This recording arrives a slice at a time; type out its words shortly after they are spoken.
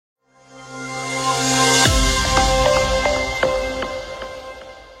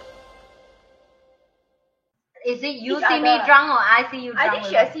you see me drunk or I see you drunk? I think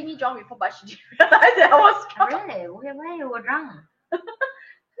she has seen me drunk before, but she didn't realize that I was drunk. Really? When you were drunk? When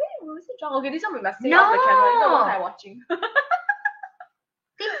was it drunk? Okay, this one we must say off the camera. This one I'm watching.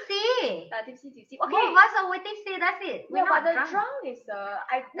 Tipsy. Tipsy. Okay. Both of us are with tipsy. That's it. We're not the drunk is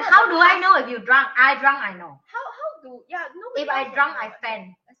How do I know if you drunk? I drunk. I know. How do no? If I drunk, I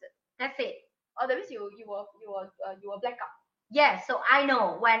stand. That's it. Oh, that means you were blackout. Yeah. So I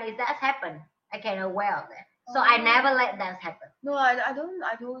know when is that happen. I can aware of that. So I never let that happen. No, I don't.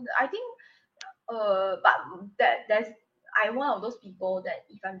 I think but I'm one of those people that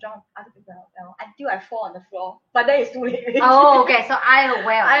if I'm drunk, other people are until I fall on the floor. But then it's too late. Oh, okay. So I'm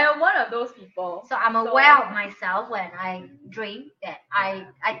aware. I am one of those people. So I'm aware of myself when I drink. That I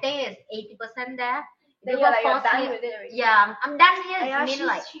think it's 80% there. Then you're done with it already. Yeah, I'm done here. I mean,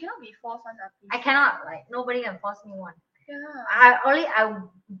 like she cannot be forced on that. I cannot. Like nobody can force me one. Yeah. I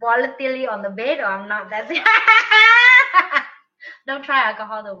voluntarily on the bed, or I'm not. That's it. Don't try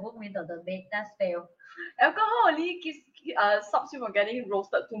alcohol to put me to the bed. That's fail. Alcohol only stops you from getting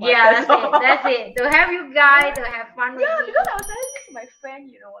roasted too much. Yeah, that's it. To have you guys to have fun with me. Because I was telling this to my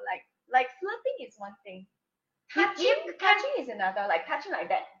friend, like flirting is one thing. Touching is another. Like touching like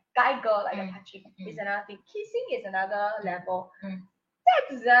that. Guy girl like a touching is another thing. Kissing is another level.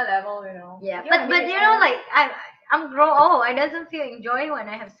 Sex is another level, Yeah, but like I'm grown old. I doesn't feel enjoy when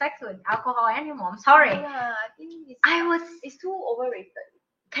I have sex with alcohol anymore. I'm sorry. Yeah, I think it's too overrated.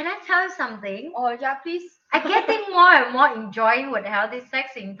 Can I tell you something? Oh yeah, please. I'm getting more and more enjoying with healthy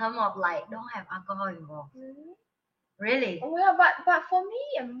sex in terms of like don't have alcohol involved. Really? Oh yeah, but for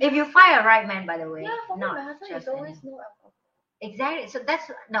me, if you find a right man, by the way. Yeah, for me, my husband is always no alcohol. Exactly. So that's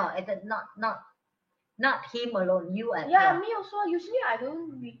it's not him alone. You as well. Me also. Usually I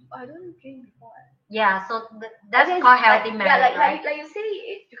don't drink before. Yeah, so that's called healthy marriage, right? Like you say,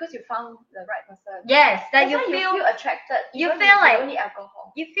 it's because you found the right person. Yes, that you feel attracted. You feel like you don't need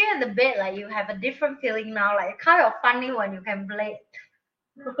alcohol. You feel in the bed like you have a different feeling now. Like kind of funny when you can play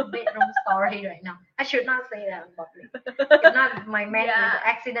bedroom story right now. I should not say that in public. If not, my man will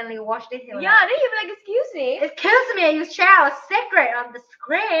accidentally watch this. Then he'll be like, "Excuse me, you share a secret on the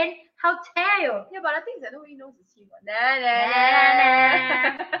screen. How dare you?" Yeah, but the thing is that nobody knows it's him.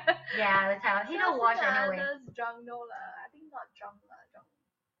 Yeah, that's how he don't watch anyway. Drunk, no lah. I think not drunk lah.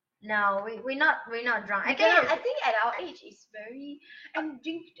 No, we're not drunk. I think at our age it's very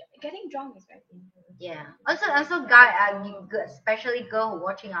getting drunk is very dangerous. Yeah. Also, guys, especially girl who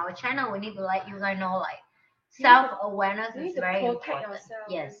watching our channel, we need to let you guys know like self-awareness is very important. Yourself.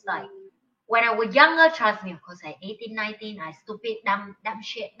 Yes, like when I was younger, trust me, of course, like 18, 19, I stupid, dumb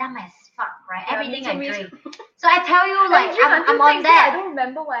shit, dumb as fuck, right? Yeah, everything I drink. So I tell you, like I'm on that. I don't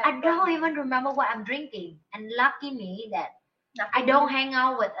remember what. I don't even remember what I'm drinking, and lucky me that. I don't hang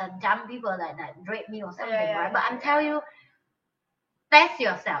out with dumb people that rape me or something, right? But I'm telling you, test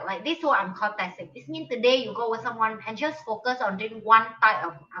yourself. Like this is what I'm called testing. This means today you go with someone and just focus on drinking one type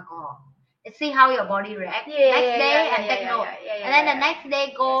of alcohol. And see how your body reacts. Next day and take note. And then the next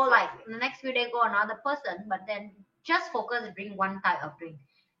day go the next few days go another person, but then just focus on drink one type of drink.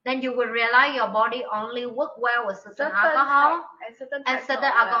 Then you will realize your body only work well with certain alcohol and certain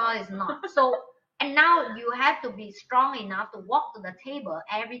alcohol is not. So. And now you have to be strong enough to walk to the table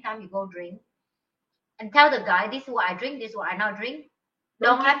every time you go drink and tell the guy, this is what I drink, this is what I not drink.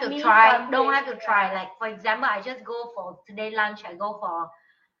 Don't have to try. Like, for example, I just go for today lunch, I go for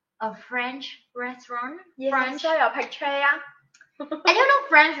a French restaurant. Yes, I saw your picture, yeah. And you know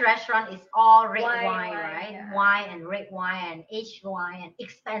French restaurant is all red wine, right? Yeah. Wine and red wine and aged wine and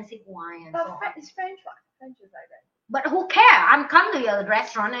expensive wine and but so on. It's French one. French is like that. But who care? I'm come to your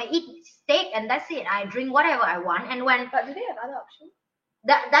restaurant, I eat steak and that's it. I drink whatever I want. And But do they have other options?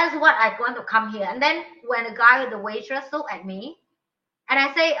 That's what I want to come here. And then when the guy, the waitress look at me and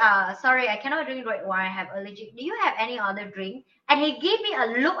I say, sorry, I cannot drink red wine, I have allergic. Do you have any other drink? And he gave me a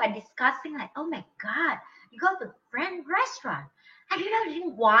look and disgusting like, oh my God, you go to French restaurant. I did not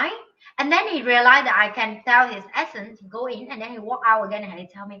drink wine. And then he realized that I can tell his essence. He go in and then he walk out again and he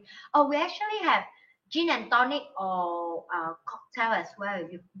tell me, oh, we actually have gin and tonic or cocktail as well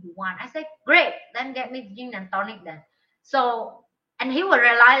if you want. I said, great, then get me gin and tonic then. So, and he will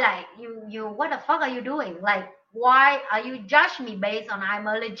realize like, you, what the fuck are you doing? Like, why are you judge me based on I'm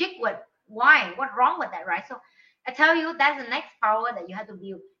allergic with wine? What's wrong with that, right? So I tell you, that's the next power that you have to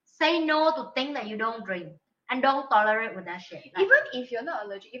build. Say no to things that you don't drink and don't tolerate with that shit. Like, even if you're not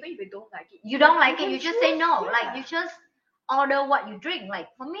allergic, even if you don't like it. You don't like it, you just say no. Yeah. Like, you just order what you drink. Like,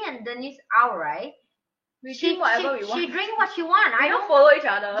 for me and Denise out, right? She drink whatever we want. She drink what she want. I don't follow each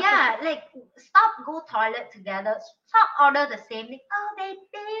other. Yeah, like stop go toilet together. Stop order the same thing. Oh baby,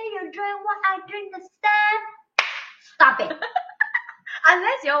 you drink what I drink the same. Stop it.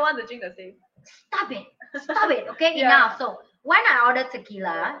 Unless you all want to drink the same. Stop it. Stop it. Okay, enough. So when I ordered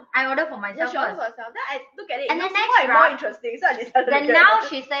tequila, I ordered for myself she ordered first. for herself. Then I look at it. And It then looks next more round- interesting. So I decided to Then get now it.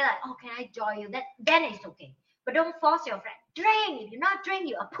 she say like, oh, can I join you? Then it's okay. But don't force your friend. Drink. If you not drink,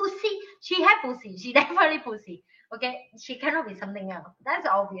 you a pussy. She had pussy. She definitely pussy. Okay, she cannot be something else. That's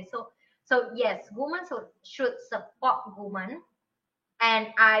obvious. So yes, women should support women, and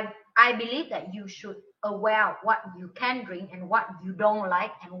I believe that you should aware of what you can drink and what you don't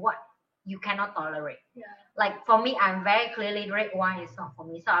like and what you cannot tolerate. Yeah. Like for me, I'm very clearly red wine is not for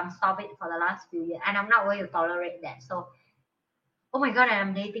me, so I'm stopped it for the last few years, and I'm not going to tolerate that. So, oh my god,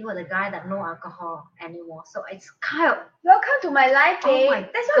 I'm dating with a guy that no alcohol anymore. So it's kind of Welcome to my life, Oh babe. my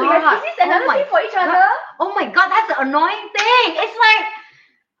That's why we have. God. Is this another Oh my thing for each God. other? oh my god, that's the annoying thing. It's like,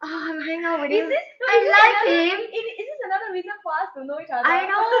 oh, I'm hanging out with Is him. this? I like him. Is this another reason for us to know each other? I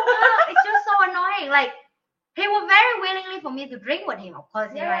know. It's just so annoying. Like he would very willingly for me to drink with him, of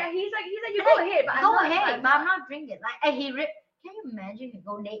course. Yeah, Right? he's like you go ahead, but Go I'm not. ahead, but I'm not drinking. Like, and can you imagine he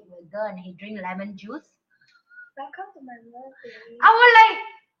go date with a girl and he drink lemon juice? Welcome to my world, baby. I was like,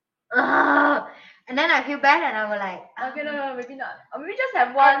 ugh. And then I feel bad, and I was like, Okay, no, maybe not. Or maybe just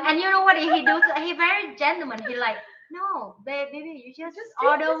have one. And you know what he do? He very gentleman. He like, no, baby, you just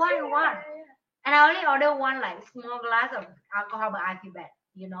order what you want. And I only order one like small glass of alcohol, but I feel bad,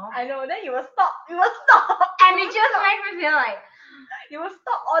 you know. I know. Then you will stop. You will stop. And it just makes me feel like, You will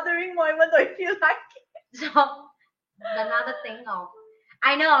stop ordering more even though you feel like it. so another thing of,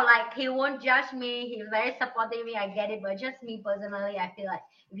 I know like he won't judge me. He's very supporting me. I get it, but just me personally, I feel like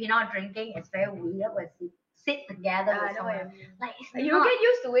if you're not drinking, it's very weird when you sit together I with know what you someone. mean. Like it's You not. get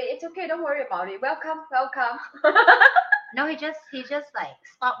used to it. It's okay. Don't worry about it. Welcome. No, he just like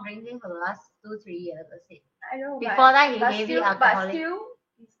stopped drinking for the last 2-3 years. That's it. I know. Before that, he but may be still, alcoholic. But still,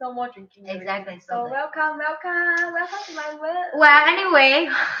 he's no more drinking. already. Exactly. So So welcome to my world. well, anyway.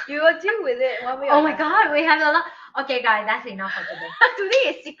 You will deal with it one way or Oh my another. god, we have a lot. Okay, guys, that's enough for today. Today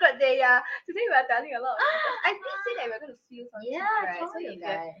is secret day, yeah. Today we are telling a lot of secrets. I did say that we're going to steal some Yeah, secrets, I right? told So you you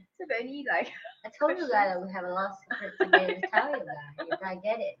guys. so very like I told you guys that we have a lot of secrets today to tell you guys. You guys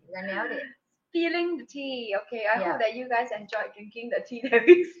get it. You guys nailed it. spilling the tea. Okay, I Yeah. hope that you guys enjoyed drinking the tea that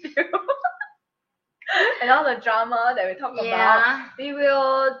we spill. And all the drama that we talk about. Yeah. We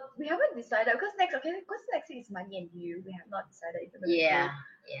haven't decided because next week is Money and You. We have not decided if we're going to Yeah.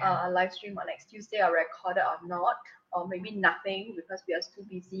 do Yeah. a live stream on next Tuesday or recorded or not, or maybe nothing because we are too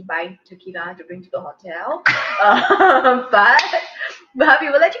busy buying tequila to bring to the hotel. But we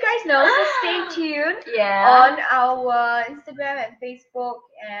will let you guys know. So stay tuned Yeah. on our Instagram and Facebook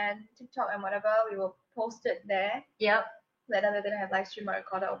and TikTok and whatever. We will post it there. Yep. Whether we're gonna have live stream or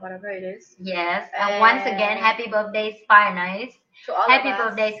recorded or whatever it is. Yes. And once again, happy birthday, Spy Nice. To all Happy of us.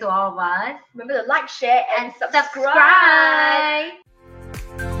 birthday to all of us. Remember to like, share, and And subscribe.